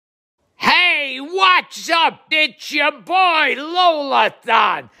what's up? It's your boy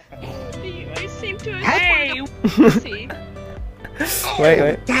Lolathon. I seem to Hey!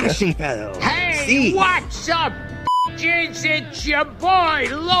 Wait. Dashing fellow. Hey, what's up, bitches? It's your boy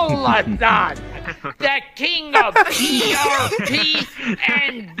Lolathon, the king of PRP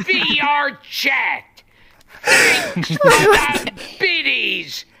and VRChat. Thanks for the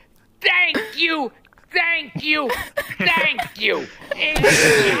biddies. Thank you.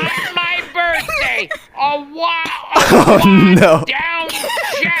 It's not my birthday. No. Down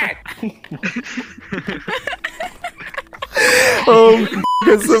chat. Oh,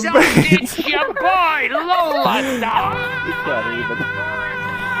 it's So amazing. it's your boy Lolathon.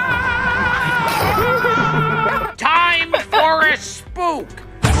 Time for a spook.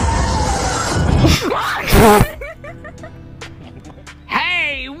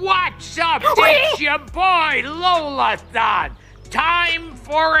 Hey, what's up? It's your boy Lolathon. Time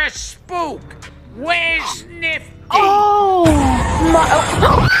for a spook. Where's Nifty? Oh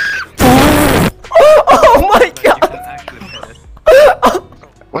my god!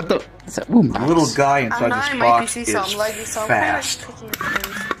 What the? The little guy inside this box is fast.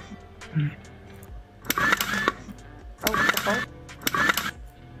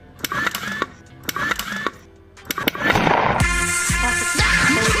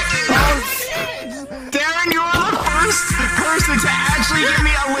 Darren, you are the first person to actually give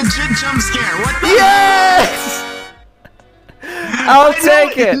me a legit jump scare. What the? Yes! I'll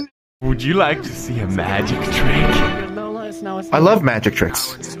take it. Would you like to see a magic trick? I love magic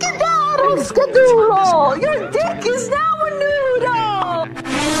tricks. Skadoodle! Your dick is now a noodle!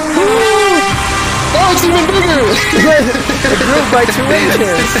 Oh, it's even bigger! It grew by 2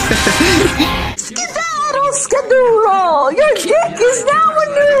 inches. Skedaddle, Skadoodle! Your dick is now a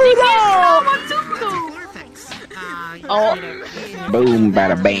noodle! Oh. Boom,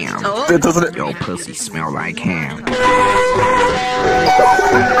 bada bam. Doesn't it? Your pussy smell like ham.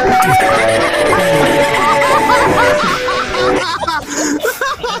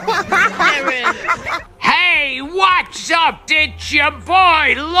 Hey, what's up? It's your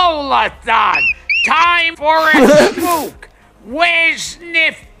boy Lolathon. Time for a spook. Where's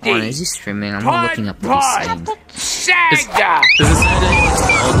Nifty? Oh, is he streaming? I'm not looking up what he's saying. Saga.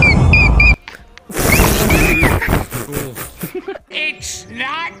 It's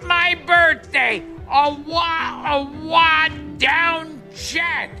not my birthday. A wad down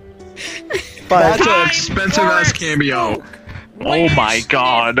chat. That's an expensive ass cameo. Oh my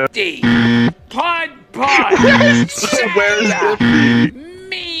god. PudPud. Where's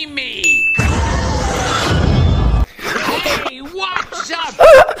Mimi. Hey, what's up?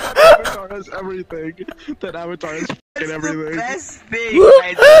 Avatar has everything. That Avatar is f***ing everything. Best thing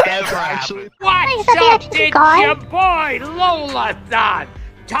that's ever Actually, What's up? It's your boy Lolathon.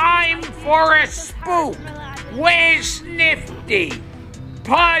 Time for a spook. Where's Nifty?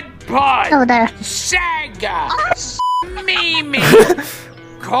 PudPud. Oh, there. Saga. Mimi.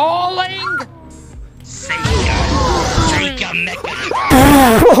 Calling.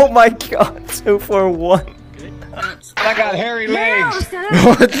 Oh my god, 2 for 1. I got hairy legs.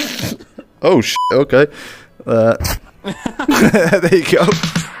 What? Oh okay. There you go.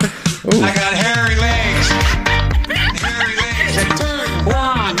 Ooh. I got hairy legs. Hairy legs. And turn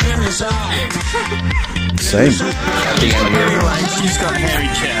blonde in his eye. Same. He's got hairy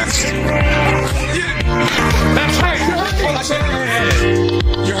chest. That's right. What I said.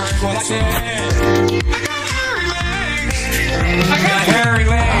 You heard what I said. I got hairy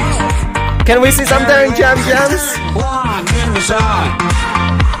legs. Can we see some daring jams? Blonde in the sun.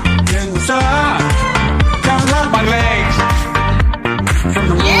 In the sun. Count up my legs. From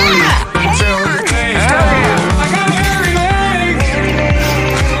the morning until the day. I got hairy legs.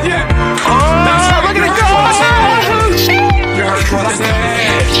 Yeah. Oh, look at it go. You heard what I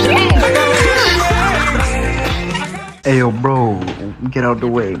said. I got hairy legs. Hey, yo, bro. Get out the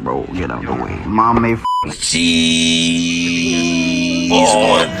way, bro. Get out the way. Mom may cheese.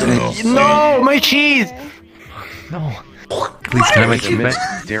 No, my cheese! No. Please, can I make you bet?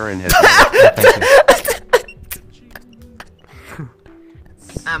 Darren has.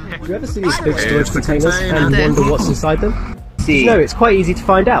 Do you ever see these big storage containers and wonder what's inside them? No, it's quite easy to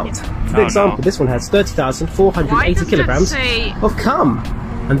find out. For example, this one has 30,480 kilograms of cum.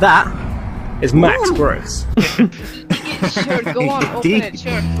 And that is max gross. Sure, go on, open it,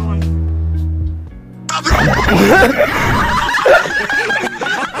 sure, go on.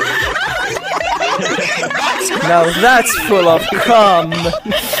 Now that's full of cum. Is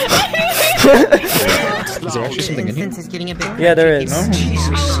there actually something in here? Yeah, there is.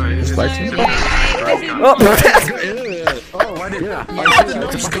 Jesus. Oh. Oh, why did Yeah.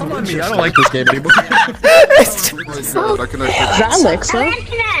 Come on me. I don't like this game anymore. Is that Alexa?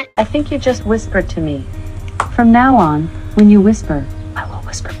 I think you just whispered to me. From now on, when you whisper, I will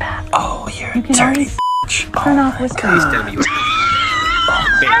whisper back. Oh, you're You can dirty. always turn off whispering.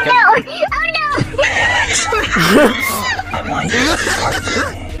 Oh no! I want you to fart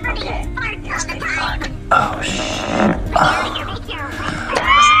for me. Yes, big fart. Oh shit.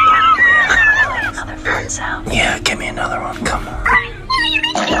 Another fart sound. Yeah, give me another one. Come on.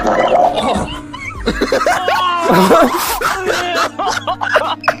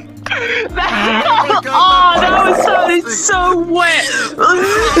 That sounded so wet.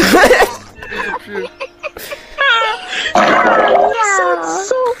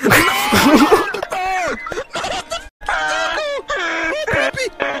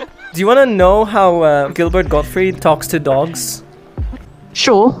 Do you want to know how Gilbert Gottfried talks to dogs?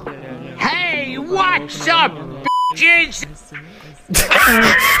 Sure. Hey, what's up, bitches?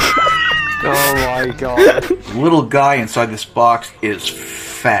 Oh my god. The little guy inside this box is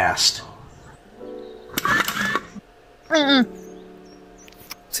fast.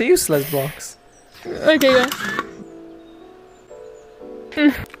 It's a useless box. Okay,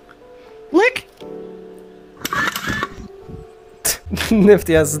 Lick!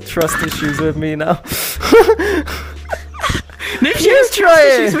 Nifty has trust issues with me now. Nifty You has try trust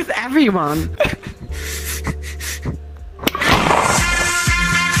it. issues with everyone.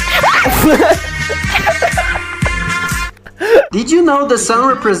 Did you know the sun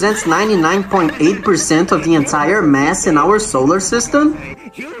represents 99.8% of the entire mass in our solar system?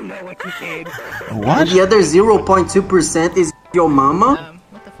 What? And the other 0.2% is your mama?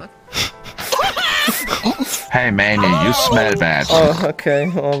 Hey Manny, you smell bad. Oh, okay.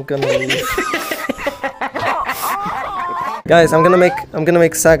 Well, I'm gonna leave. Guys, I'm gonna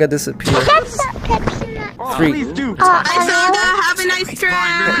make Saga disappear. 3, 2, Have a nice trip.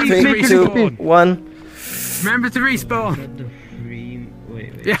 3, 2, 1. Remember to respawn.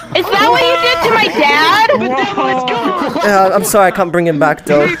 Is that what you did to my dad? I'm sorry, I can't bring him back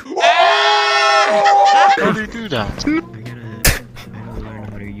though. How do you do that?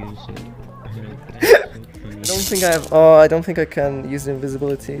 I don't think I can use the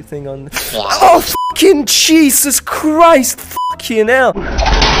invisibility thing on. Oh fucking Jesus Christ! Fucking hell!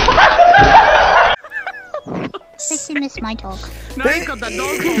 Especially miss my dog. Now you got that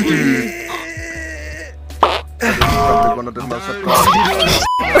dog. One of the most in my whole life.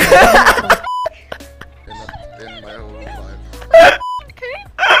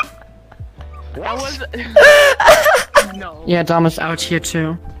 That was. No. Yeah, Dom is out here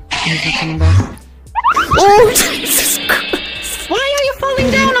too. He's coming back. Oh Jesus Christ! Why are you falling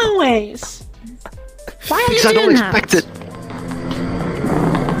down always? Why are you Because I don't doing that? expect it.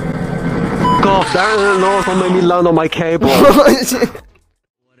 God, that Lolathon made me land on my cable. Oh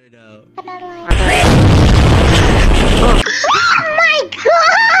my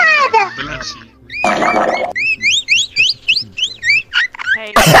god!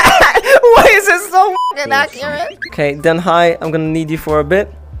 Why is it so fucking accurate? Okay, then hi, I'm gonna need you for a bit.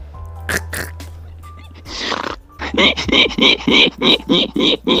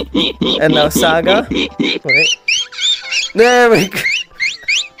 And now Saga. Wait. There we go.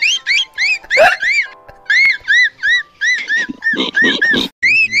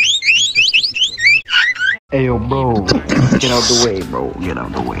 Hey yo, bro. Get out the way, bro. Get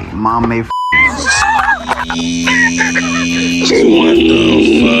out the way. Mom may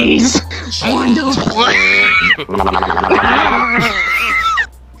Jeez. What the fuck?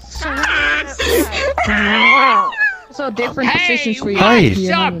 So different decisions for you. Hey, what's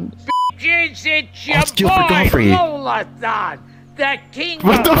up, bitches? It's your Gilbert boy, Gottfried. Lolathon, the king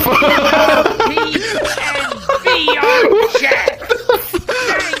What the of fuck? peace and VRChat.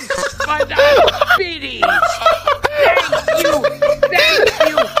 Thanks for the biddies. Thank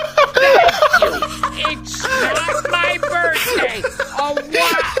you. It's not my birthday. A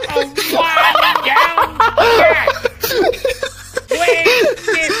wild down cat. Where's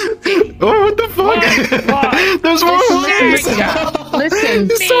Nifty? Oh, what the fuck? There's more lines. Listen.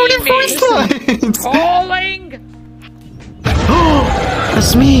 There's so many voice lines. Calling.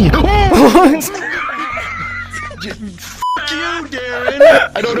 That's me. Fuck you, Darren.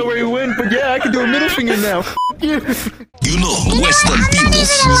 I don't know where you went, but yeah, I can do a middle finger now. You. You know, Western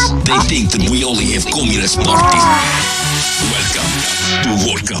peoples, they think that we only have communist parties. Welcome to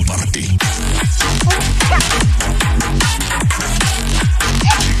Vodka Party.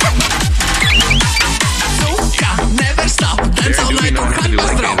 Never stop, dance all night or hand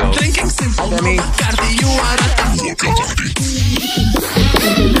us drop. Drinking simple, no Bacardi, you are at the Vodka Party.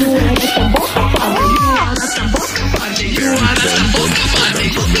 You are at the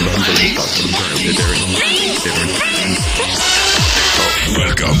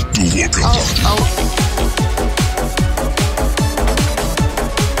Welcome to Ruqa.